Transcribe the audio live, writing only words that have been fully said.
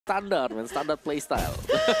standard, man. Standard playstyle.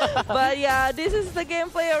 But yeah, this is the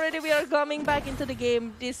gameplay already. We are coming back into the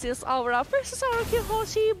game. This is Aura versus REGUM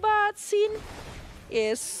Hoshi, but Sin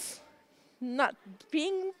is not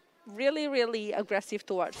being really aggressive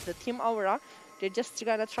towards the team Aura. They're just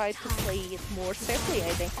gonna try to play it more safely,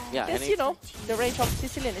 I think. Yeah, because, you know, the range of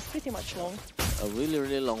Sicilian is pretty much long. A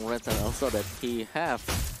really long range, and also that he have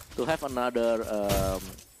to have another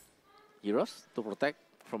heroes to protect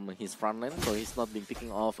from his front line, so he's not being picking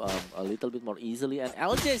off a little bit more easily. And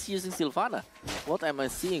LJ is using Sylvana. What am I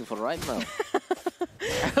seeing for right now?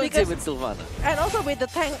 LJ with Sylvana. And also with the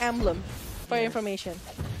tank emblem, for information.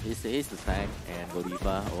 He's the tank, and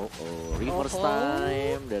Godiva. Reverse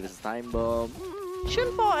time. There is time bomb.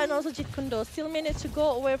 Shunpo and also Jeet Kune Do still manage to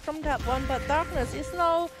go away from that one, but Darkness is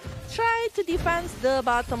now trying to defend the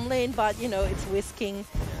bottom lane, but you know, it's whisking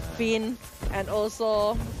Finn and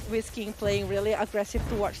also whisking playing really aggressive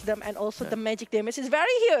towards them, and also the magic damage is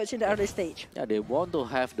very huge in the early stage. Yeah, they want to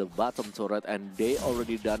have the bottom turret, and they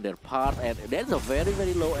already done their part, and there's a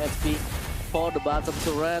very low HP for the bottom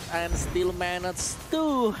turret, and still managed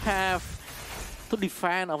to have to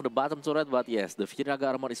defend of the bottom turret. But yes, the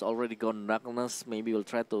Viraga armor is already gone. Darkness maybe will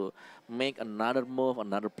try to make another move,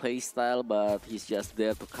 another play style, but he's just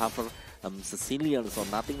there to cover Sicilian, so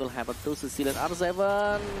nothing will happen to Sicilian.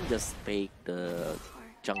 R7 just take the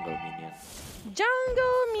jungle minion.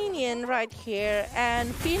 Jungle minion right here,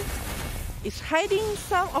 and Finn is hiding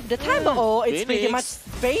some of the time. Oh, it's pretty much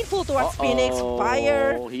painful towards Phoenix.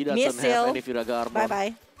 Fire, he doesn't missile. have any Viraga armor.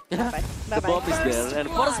 Bye-bye. The bomb is there, and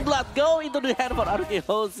first blood go into the hand for REGUM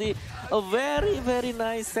Hoshi. A very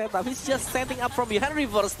nice setup. He's just setting up from behind.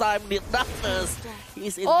 Reverse time. The Darkness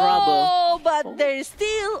is in trouble. But there is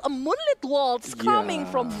still a moonlit waltz coming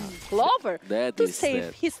from Clover to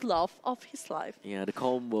save his love of his life. Yeah, the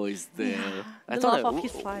combo is there. Yeah, the love of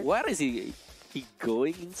his life. Where is he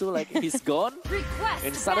going into? Like, he's gone,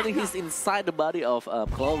 and suddenly he's inside the body of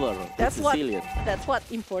Clover. That's Sicilian. That's what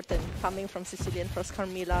important coming from Sicilian first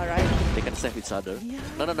Carmilla, right? They can save each other. Yeah.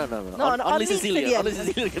 No. Only Sicilian. Only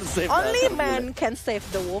Sicilian can save. Only man can save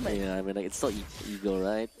the woman. Yeah, I mean, like, it's so ego,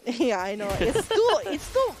 right? Yeah, I know. It's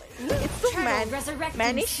too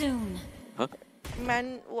manish. Huh?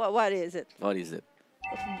 What is it? What is it?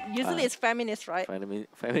 Usually it's feminist, right?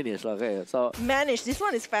 Feminist, okay. So mannish. This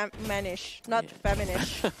one is mannish, not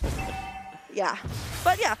feminist. Yeah,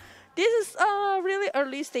 but yeah, this is a really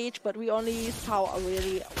early stage, but we only saw a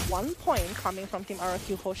really 1 point coming from Team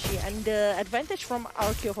REGUM Hoshi, and the advantage from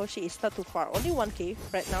REGUM Hoshi is not too far, only 1k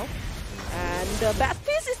right now. And the bad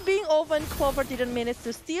piece is being open. Clover didn't manage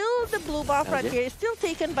to steal the blue buff right here. It's still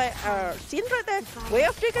taken by our Sin right there. Way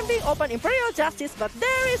of Dragon being open, Imperial Justice, but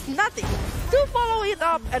there is nothing to follow it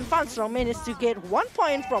up. And Fanstrong managed to get 1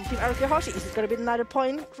 point from Team REGUM Hoshi. Is it going to be another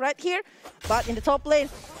point right here? But in the top lane,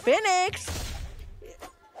 Phoenix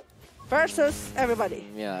versus everybody.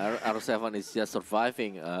 Yeah, R7 is just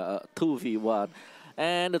surviving 2v1.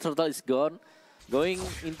 And the turtle is gone. Going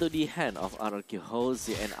into the hand of REGUM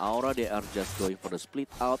Hoshi and Aura, they are just going for the split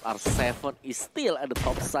out. R7 is still at the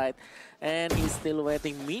top side, and he's still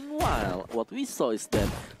waiting. Meanwhile, what we saw is that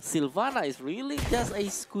Sylvana is really just a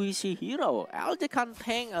squishy hero. LJ can't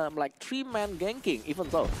hang like 3-man ganking, even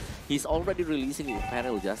though he's already releasing the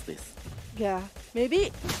Imperial Justice. Yeah,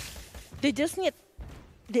 maybe they just need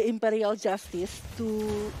the Imperial Justice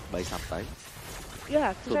to buy some time.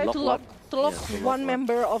 Yeah, to try to lock one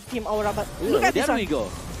member of Team Aura, but look at this one. We go.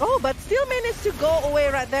 Oh, but still managed to go away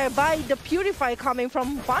right there by the Purify coming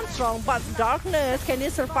from Fanstrong. But Darkness, can he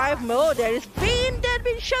survive? No, there is Finn that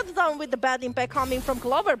been shut down with the bad impact coming from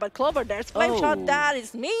Clover. But Clover, there's Flame Shot, that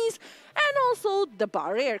is missed. And also the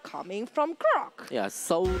barrier coming from Croc. Yeah,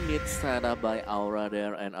 so neat setup by Aura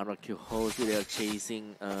there, and REGUM Hoshi, they are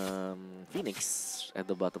chasing Phoenix at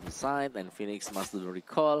the bottom side, and Phoenix must do the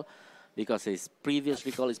recall, because his previous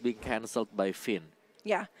recall is being cancelled by Finn.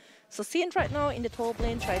 Yeah, so Sin right now in the top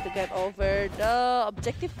lane trying to get over the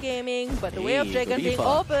objective gaming, but the Way of Dragon being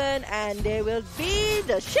open, and there will be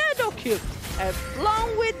the Shadow Cube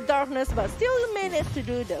along with Darkness, but still managed to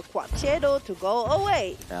do the Quad Shadow to go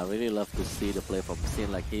away. I really love to see the play from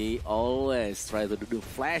Sin, like he always tries to do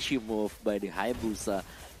flashy move by the Hayabusa,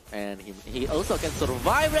 and he also can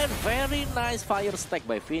survive, and very nice fire stack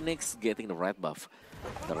by Phoenix getting the red buff.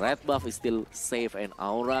 The red buff is still safe, and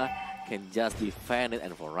Aura can just defend it.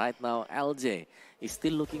 And for right now, LJ is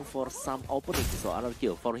still looking for some opening, so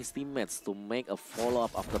RRQ for his teammates to make a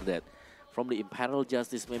follow-up after that. From the Imperial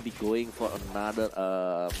Justice, maybe going for another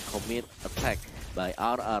commit attack by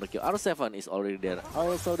RRQ. R7 is already there.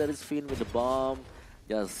 Also, there is Finn with the bomb.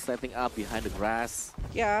 just setting up behind the grass.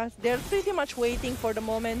 Yeah, they're pretty much waiting for the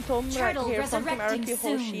momentum right Turtle here from Team resurrecting RRQ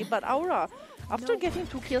Hoshi. soon. But Aura, after getting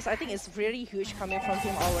 2 kills, I think it's very huge coming from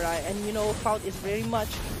Team Aura. And you know, Cloud is very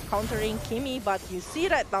much countering Kimi. But you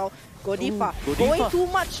see right now, Godiva going too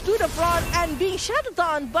much to the front and being shut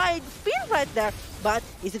down by Finn right there. But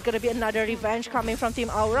is it going to be another revenge coming from Team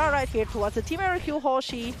Aura right here towards the Team RRQ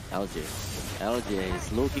Hoshi? LJ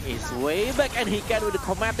is looking his way back and he can with the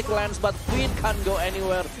chromatic lens, but Finn can't go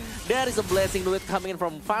anywhere. There is a blessing duet coming in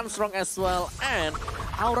from Fanstrong as well, and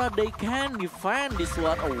Aura, they can defend this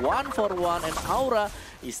one, a 1-for-1, and Aura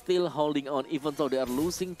is still holding on even though they are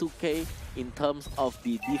losing 2k in terms of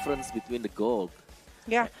the difference between the gold.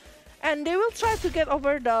 Yeah, and they will try to get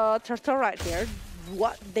over the turtle right here.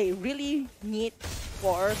 What they really need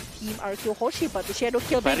for Team RQ Hoshi, but the Shadow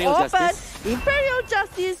Kill being open. Imperial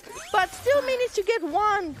Justice, but still managed to get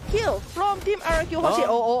 1 kill from Team RQ Hoshi.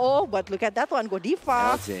 Oh, but look at that one,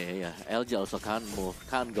 Godiva. LJ also can't move,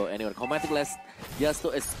 can't go anywhere. Chromatic Lens just to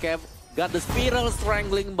escape, got the Spiral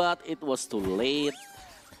Strangling, but it was too late.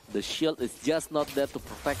 The shield is just not there to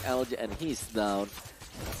protect LJ and he's down.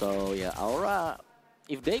 So yeah, Aura,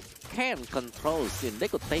 if they can control Sin, they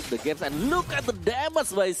could take the games. And look at the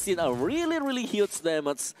damage by Sin, a really huge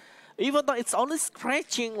damage. Even though it's only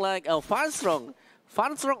scratching like Fanstrong.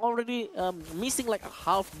 Fanstrong already missing like a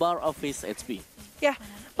half bar of his HP. Yeah,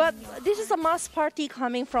 but this is a mass party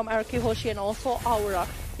coming from RQ Hoshi and also Aura.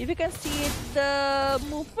 If you can see the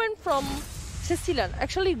movement from Cecilian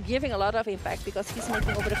actually giving a lot of impact because he's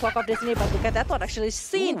making over the Clock of Destiny. But look at that one, actually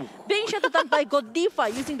Sin being shut down by Godiva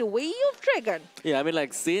using the Wave Dragon. Yeah, I mean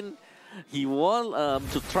like Sin, he want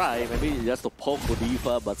to try maybe just to poke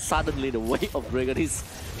Godiva, but suddenly the Wave of Dragon is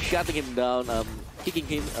shutting him down, kicking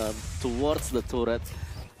him towards the turret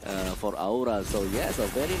for Aura. So yes, a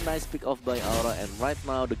very nice pick off by Aura, and right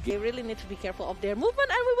now the game they really need to be careful of their movement,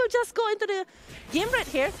 and we will just go into the game right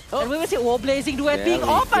here, and we will see Blazing Duet being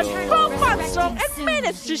open from Fanstrong and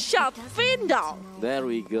managed to shut Finn down. There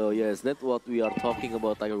we go, yes, that's what we are talking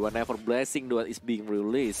about. Like whenever Blazing Duet is being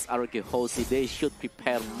released, RK Hoshi, they should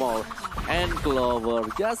prepare more. And Clover,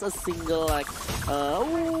 just a single like,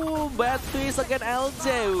 bad twist against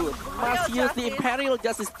LJ. Must use the Imperial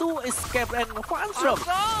Justice to escape, and Fanstrong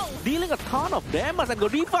dealing a ton of damage, and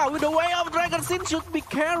Godiva with the Way of Dragon. Sin should be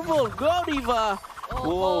careful, Godiva.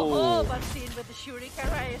 But Sin with the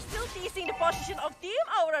Shuriken right, still teasing the position of Team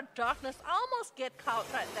Aura. Darkness almost get caught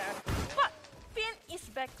right there. But Finn is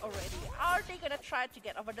back already. Are they gonna try to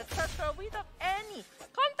get over the turtle without any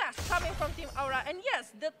contest coming from Team Aura? And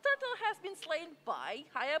yes, the turtle has been slain by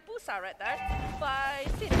Hayabusa right there, by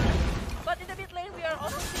Sin. But in the mid lane, we are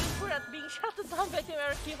also seeing Kurat being shut down by Team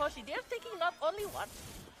RQ Hoshi. They're taking not only one,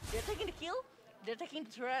 they're taking the kill, they're taking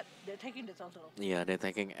the turret, they're taking the turtle. Yeah, they're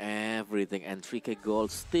taking everything, and 3k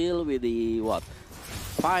gold still with the,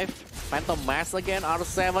 5 Phantom Mask again.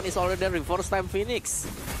 R7 is already there, reverse time Phoenix.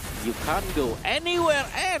 You can't go anywhere,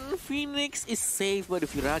 and Phoenix is saved by the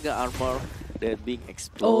Viraga armor that being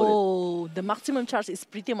exploded. Oh, the maximum charge is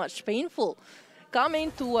pretty much painful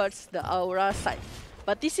coming towards the Aura side.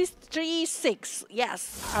 But this is 3-6.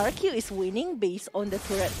 Yes, RQ is winning based on the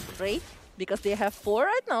turret rate because they have 4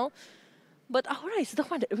 right now. But Aura is the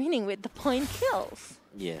one that winning with the point kills.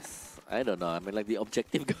 Yes, I don't know. I mean, like the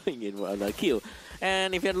objective going in for the kill.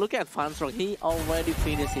 And if you look at Fanstrong, he already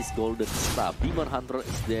finished his golden staff. Demon Hunter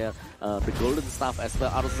is there, the golden staff as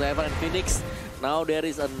well. R7 and Phoenix. Now there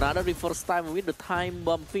is another reverse time with the time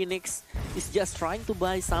bomb. Phoenix is just trying to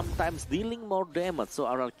buy, sometimes dealing more damage. So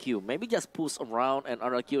RRQ maybe just push around, and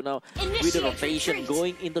RRQ now with the rotation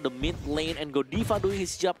going into the mid lane, and Godiva doing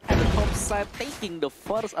his job at the top side, taking the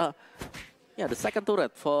first the second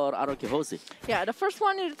turret for RRQ Hoshi. Yeah, the first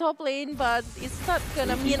one in the top lane, but it's not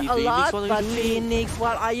gonna mean a lot. But Phoenix,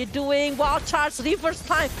 what are you doing? Wild charge, reverse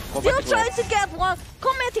time. Still trying to get one.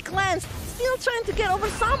 Chromatic lens. Still trying to get over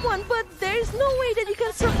someone, but there is no way that you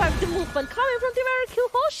can survive the movement coming from Team RRQ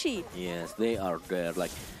Hoshi. Yes, they are there.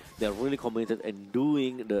 Like, they're really committed and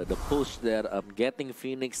doing the push there, getting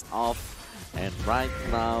Phoenix off. And right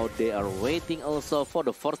now, they are waiting also for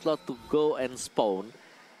the first lot to go and spawn.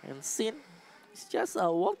 And Sin, he's just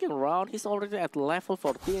walking around. He's already at level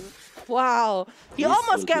 14. Wow. He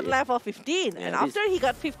almost got level 15. Yeah, and after he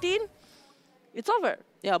got 15, it's over.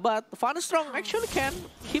 Yeah, but Fanstrong actually can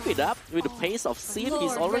keep it up with the pace of Sin.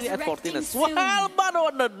 He's already at 14 as well. But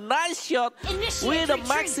on a nice shot with a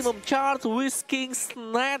maximum charge, Whisking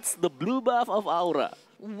snatch the blue buff of Aura.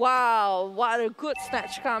 Wow, what a good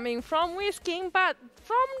snatch coming from Whisking, but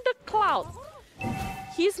from the Cloud.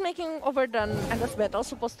 He's making overdone Endless Battle,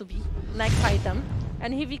 supposed to be next item.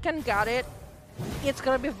 And if he can get it, it's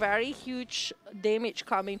gonna be very huge damage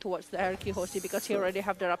coming towards the RQ Hoshi because he already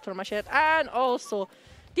have the Raptor Machete and also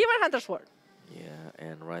Demon Hunter Sword. Yeah,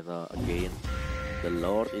 and right now again, the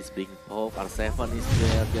Lord is being poked. R7 is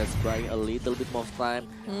there, just buying a little bit more time.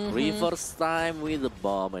 Reverse time with the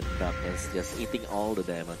bomb and darkness, just eating all the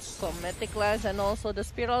damage. So Mythic Lens and also the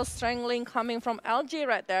Spiral Strangling coming from LG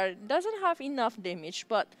right there doesn't have enough damage,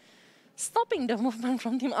 but stopping the movement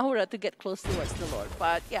from Team Aura to get close towards the Lord.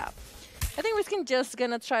 But yeah, I think Whisking just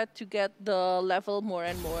gonna try to get the level more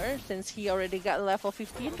and more since he already got level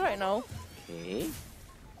 15 right now. Okay.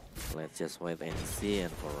 Let's just wait and see.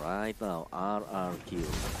 And for right now, RRQ.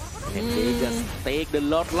 And they just take the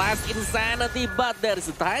Lord last Insanity, but there is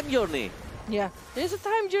a time journey. Yeah, there's a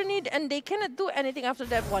time journey and they cannot do anything after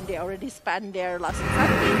that one. They already spent their last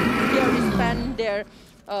Insanity. They already spent their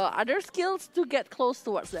other skills to get close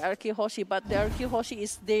towards the RQ Hoshi, but the RQ Hoshi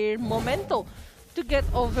is their memento to get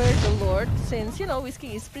over the Lord since, you know,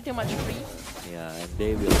 Whisking is pretty much free. Yeah, and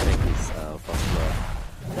they will take this first Lord.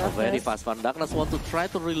 A very fast one. Darkness want to try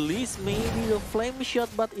to release maybe the flame shot,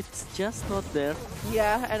 but it's just not there.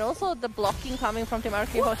 Yeah, and also the blocking coming from Team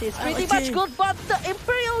RQ Hoshi is pretty much good, but the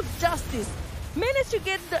Imperial Justice managed to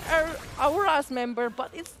get the Aura's member,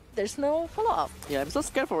 but there's no follow-up. Yeah, I'm so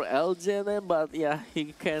scared for LJ there, but yeah,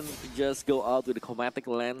 he can just go out with the chromatic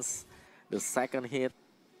lens, the second hit.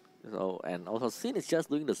 So, and also Sin is just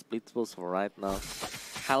doing the split pulse for right now,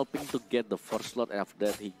 helping to get the first slot, and after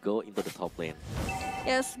that he go into the top lane.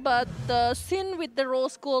 Yes, but the Sin with the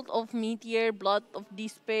Rose Gold of Meteor, Blood of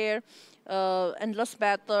Despair, Endless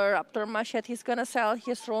Battle, Raptor Machete, he's gonna sell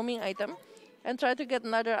his roaming item and try to get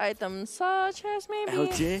another item such as maybe...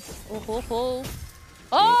 LJ?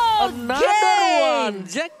 Oh, another one!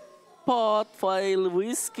 Jackpot while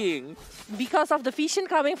Whisking. Because of the vision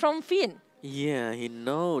coming from Finn. Yeah, he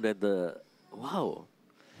know that the... Wow.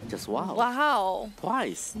 Just wow. Wow.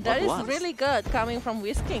 Twice. That is once. really good coming from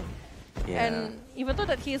Whisking. Yeah. And even though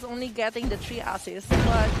that he is only getting the 3 assists,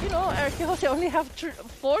 but you know, RQ only have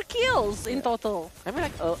 4 kills in total. I mean,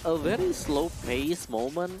 like a very slow pace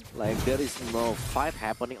moment. Like there is no fight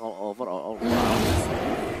happening all over all around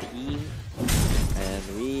this team.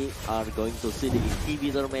 And we are going to see the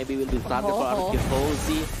inhibitor maybe will be targeted for RQ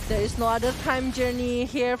Hoshi. There is no other time journey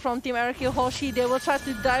here from Team RQ Hoshi. They will try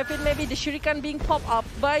to dive in, maybe the Shuriken being popped up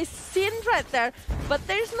by Sin right there. But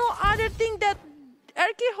there is no other thing that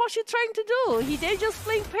RQ Hoshi trying to do. They're just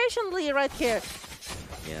playing patiently right here.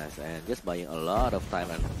 Yes, and just buying a lot of time,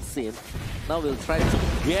 and Sin now will try to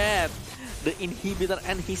get the inhibitor,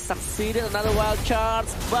 and he succeeded. Another wild charge,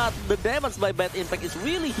 but the damage by Bad Impact is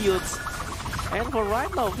really huge. And for right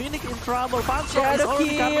now, Phoenix in trouble. Funstrong is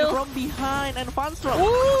already coming from behind, and Funstrong.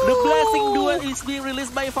 The Blessing Duel is being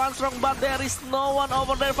released by Funstrong, but there is no one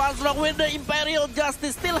over there. Funstrong with the Imperial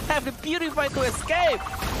Justice still have the Purify to escape.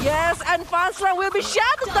 Yes, and Funstrong will be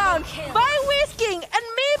shut down by Whisking, and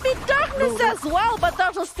maybe Darkness as well, but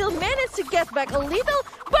Darkness still managed to get back a little,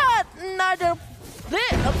 but another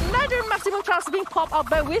maximum charge being popped up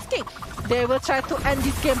by Whisking. They will try to end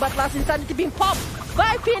this game, but last Insanity being popped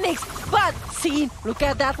by Phoenix. But Sin, look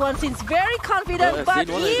at that one. Sin's very confident, but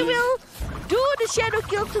he will do the shadow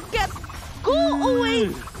kill to go away.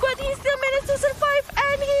 But he still managed to survive,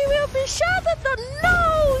 and he will be shot at the...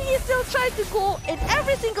 No! He still tried to go in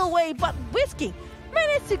every single way, but Whisking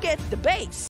managed to get the base.